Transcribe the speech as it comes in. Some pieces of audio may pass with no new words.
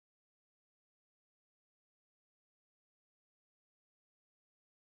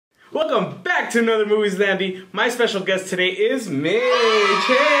Welcome back to another Movies with Andy. My special guest today is Mitch.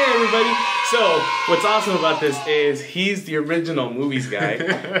 Hey, everybody. So, what's awesome about this is he's the original movies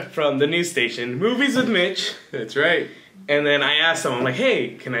guy from the news station, Movies with Mitch. That's right. And then I asked him, I'm like,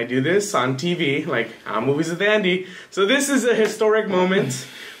 hey, can I do this on TV? Like, I'm Movies with Andy. So this is a historic moment.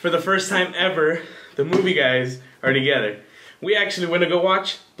 For the first time ever, the movie guys are together. We actually went to go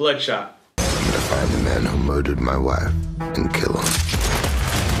watch Bloodshot. I'm gonna find the man who murdered my wife and kill him.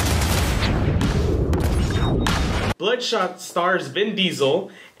 Bloodshot stars Vin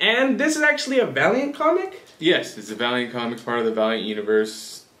Diesel, and this is actually a Valiant comic? Yes, it's a Valiant Comics, part of the Valiant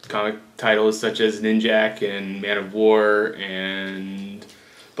universe. Comic titles such as Ninjak and Man of War and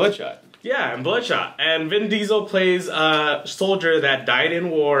Bloodshot. Yeah, and Bloodshot. And Vin Diesel plays a soldier that died in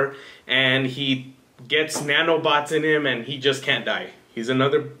war, and he gets nanobots in him, and he just can't die. He's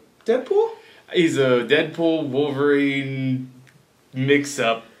another Deadpool? He's a Deadpool, Wolverine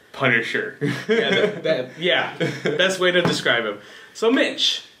mix-up Punisher. Yeah, best way to describe him. So,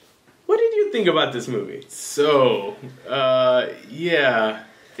 Mitch, what did you think about this movie? So, yeah.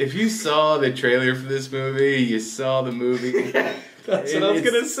 If you saw the trailer for this movie, you saw the movie. That's what I was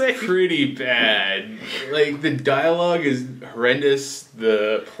gonna say. Pretty bad. Like, the dialogue is horrendous.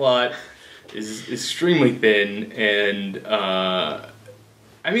 The plot is extremely thin. And, I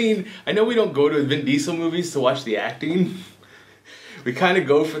mean, I know we don't go to Vin Diesel movies to watch the acting. We kind of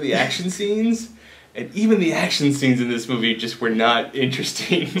go for the action scenes. And even the action scenes in this movie just were not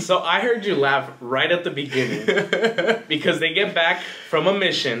interesting. So I heard you laugh right at the beginning. Because they get back from a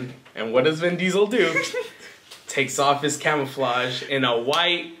mission, and what does Vin Diesel do? Takes off his camouflage in a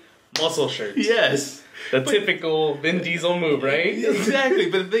white muscle shirt. Yes. The typical Vin Diesel move, right? Exactly.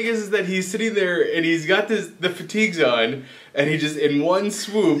 But the thing is that he's sitting there and he's got the fatigues on, and he just, in one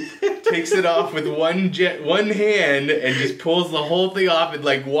swoop, takes it off with one hand and just pulls the whole thing off and,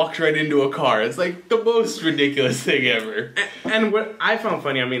 like, walks right into a car. It's, like, the most ridiculous thing ever. And what I found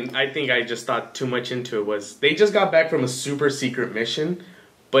funny, I mean, I think I just thought too much into it, was they just got back from a super secret mission,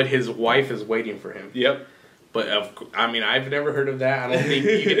 but his wife is waiting for him. Yep. But, I mean, I've never heard of that. I don't think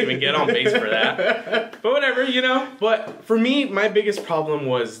you can even get on base for that. But whatever, you know. But for me, my biggest problem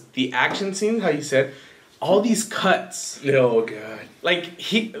was the action scenes, how you said. All these cuts. Oh, God. Like,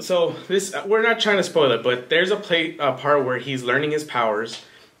 we're not trying to spoil it, but there's a part where he's learning his powers,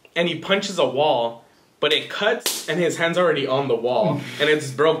 and he punches a wall, but it cuts, and his hand's already on the wall, and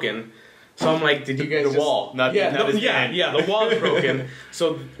it's broken. So I'm like, did you guys the wall, not his hand. The wall's broken.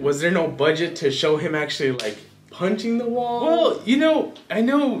 So was there no budget to show him actually, like, punching the wall? Well, you know, I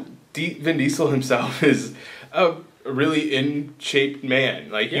know Vin Diesel himself is a really in-shaped man.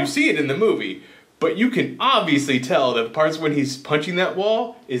 Like, you see it in the movie, but you can obviously tell the parts when he's punching that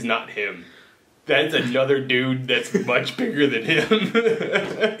wall is not him. That's another dude that's much bigger than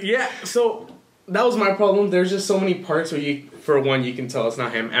him. Yeah, so that was my problem. There's just so many parts where for one, you can tell it's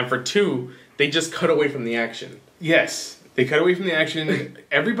not him, and for two, they just cut away from the action. Yes, they cut away from the action.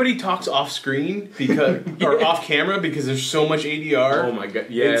 Everybody talks off screen or off camera because there's so much ADR. Oh my god,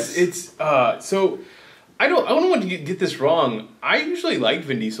 yes. So I don't want to get this wrong. I usually like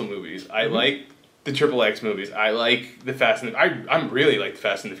Vin Diesel movies. I like the XXX movies. I like the Fast and I'm really like the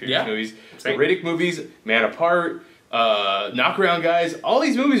Fast and the Furious movies. Same. The Riddick movies, Man Apart, Knockaround Guys. All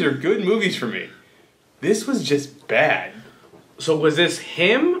these movies are good movies for me. This was just bad. So was this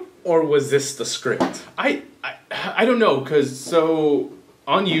him, or was this the script? I don't know, because so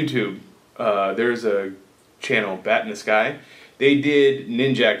on YouTube, there's a channel, Bat in the Sky. They did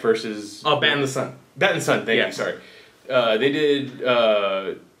Ninjak versus... Oh, Bat in the Sun. Bat in the Sun, thank you, sorry. They did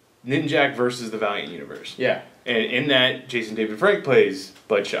Ninjak versus the Valiant universe. Yeah. And in that, Jason David Frank plays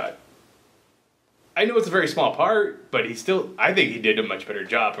Bloodshot. I know it's a very small part, but I think he did a much better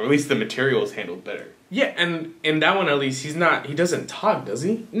job, or at least the material is handled better. Yeah, and in that one at least, he doesn't talk, does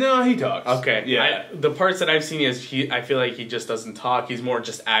he? No, he talks. Okay. Yeah. The parts that I've seen I feel like he just doesn't talk. He's more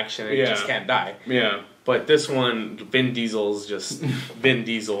just action and he just can't die. Yeah. But this one, Vin Diesel's just Vin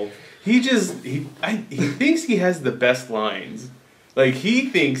Diesel. He thinks he has the best lines. Like, he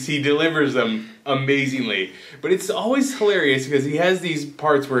thinks he delivers them amazingly. But it's always hilarious because he has these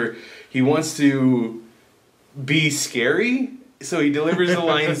parts where he wants to be scary, so he delivers the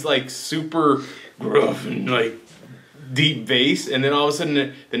lines like super gruff and like deep bass, and then all of a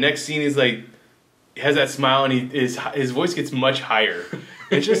sudden the next scene is like he has that smile and his voice gets much higher.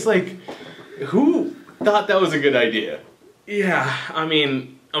 It's just like, who thought that was a good idea? Yeah, I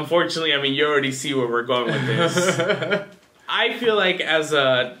mean, unfortunately, you already see where we're going with this. I feel like as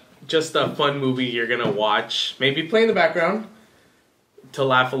just a fun movie you're gonna watch, maybe play in the background. to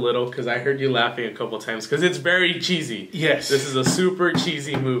laugh a little because I heard you laughing a couple times because it's very cheesy. Yes. This is a super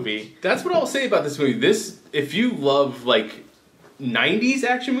cheesy movie. That's what I'll say about this movie. If you love, like, 90s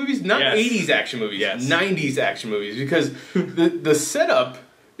action movies, not 80s action movies, 90s action movies, because the setup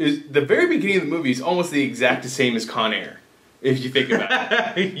is, the very beginning of the movie is almost the exact same as Con Air. If you think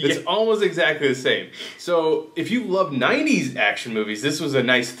about it. It's almost exactly the same. So, if you love 90s action movies, this was a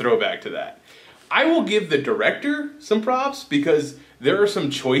nice throwback to that. I will give the director some props because there are some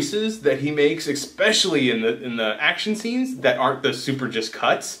choices that he makes, especially in the action scenes, that aren't the super just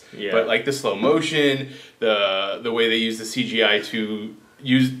cuts, but like the slow motion, the way they use the CGI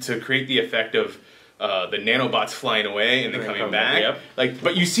to create the effect of the nanobots flying away and then coming back. Like,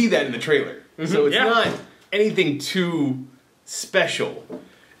 but you see that in the trailer, so it's not anything too special.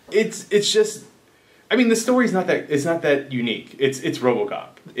 It's just, I mean, the story's not that unique. It's RoboCop.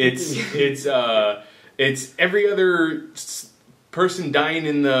 It's every other person dying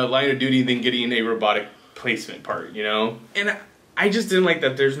in the line of duty than getting a robotic placement part, you know? And I just didn't like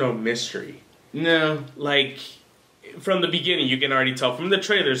that there's no mystery. No. Like, from the beginning, you can already tell from the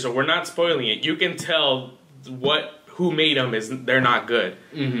trailer, so we're not spoiling it. You can tell who made them they're not good.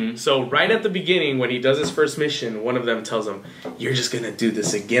 Mm-hmm. So right at the beginning, when he does his first mission, one of them tells him, "You're just gonna do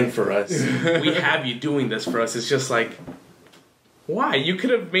this again for us. We have you doing this for us." It's just like, why? You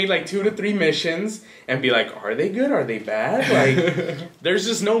could have made like 2 to 3 missions and be like, are they good? Are they bad? Like, there's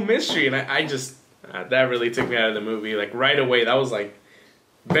just no mystery. And I just, that really took me out of the movie. Like, right away, that was like,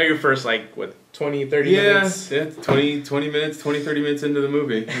 very first, like, what, 20, 30 minutes? Yeah, 20 minutes, 20, 30 minutes into the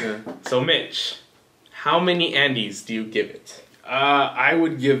movie. Yeah. So, Mitch, how many Andys do you give it? I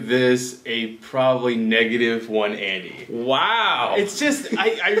would give this a probably -1 Andy. Wow. It's just,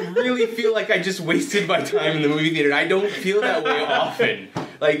 I really feel like I just wasted my time in the movie theater. I don't feel that way often.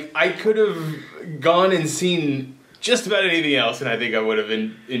 Like, I could have gone and seen just about anything else, and I think I would have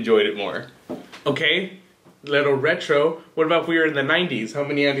enjoyed it more. Okay, little retro. What about if we were in the 90s? How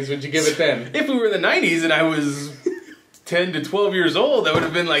many Andys would you give it then? If we were in the 90s and I was 10 to 12 years old, I would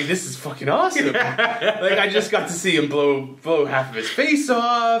have been like, this is fucking awesome. Like, I just got to see him blow half of his face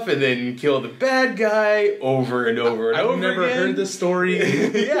off and then kill the bad guy over and over and over again. I've never heard this story.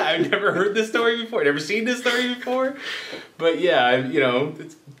 Yeah, I've never heard this story before. Never seen this story before. But yeah,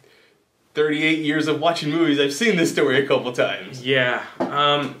 it's 38 years of watching movies. I've seen this story a couple times. Yeah.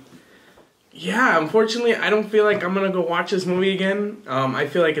 Yeah, unfortunately, I don't feel like I'm going to go watch this movie again. I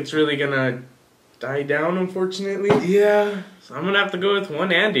feel like it's really going to die down, unfortunately. Yeah. So I'm going to have to go with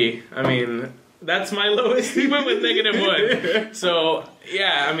 1 Andy. I mean, that's my lowest. He went with -1. So,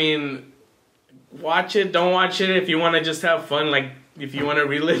 yeah, I mean, watch it, don't watch it. If you want to just have fun, like, if you want to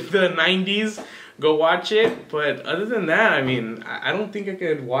relive the 90s, go watch it. But other than that, I mean, I don't think I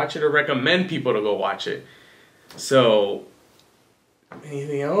could watch it or recommend people to go watch it. So,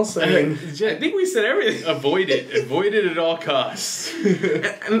 anything else? I mean, I think we said everything. Avoid it. Avoid it at all costs.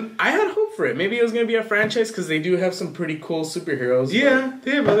 And I had hope for it. Maybe it was going to be a franchise because they do have some pretty cool superheroes. Yeah,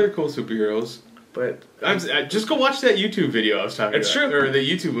 they have other cool superheroes. But just go watch that YouTube video I was talking about. It's true. Or the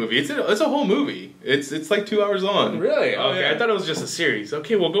YouTube movie. It's a whole movie. It's like 2 hours long. Really? Oh, okay, yeah. I thought it was just a series.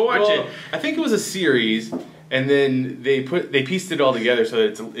 Okay, well, go watch it. I think it was a series, and then they pieced it all together so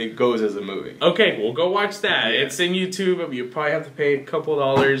that it goes as a movie. Okay, well, go watch that. Yeah. It's in YouTube. You probably have to pay a couple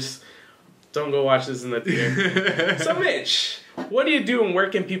dollars. Don't go watch this in the theater. So, Mitch, what do you do and where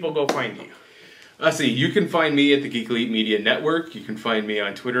can people go find you? Let's see. You can find me at the Geek Elite Media Network. You can find me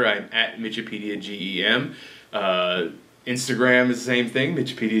on Twitter. I'm at MitchipediaGEM. Instagram is the same thing,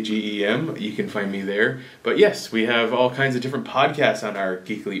 MitchipediaGEM. You can find me there. But yes, we have all kinds of different podcasts on our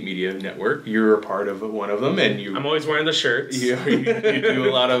Geek Elite Media Network. You're a part of one of them, and I'm always wearing the shirts. You do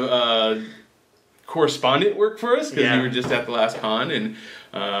a lot of correspondent work for us because you were just at the last con, and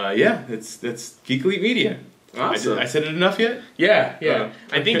that's Geek Elite Media. Awesome. I said it enough yet? Yeah.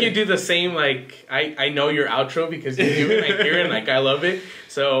 I think you do the same, like, I know your outro because you do it, I hear it, and, like, I love it.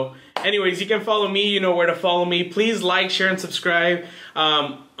 So, anyways, you can follow me. You know where to follow me. Please like, share, and subscribe.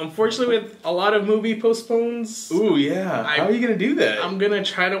 Unfortunately, with a lot of movie postpones... Ooh, yeah. How are you going to do that? I'm going to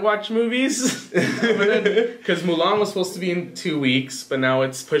try to watch movies. Because Mulan was supposed to be in 2 weeks, but now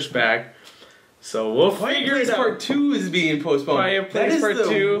it's pushed back. So we'll figure it out. Part 2 is being postponed. Quiet Place Part 2. That is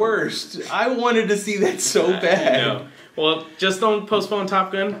the worst. I wanted to see that so bad. I know. Well, just don't postpone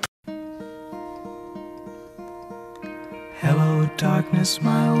Top Gun. Hello, darkness,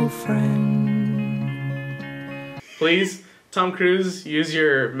 my old friend. Please, Tom Cruise, use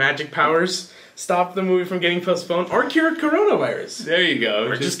your magic powers. Stop the movie from getting postponed. Or cure coronavirus. There you go.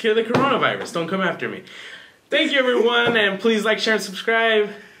 Or just cure the coronavirus. Don't come after me. Thank you, everyone. And please like, share, and subscribe.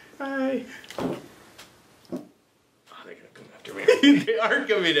 Bye. Oh, they're going to come after me. They are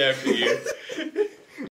coming after you.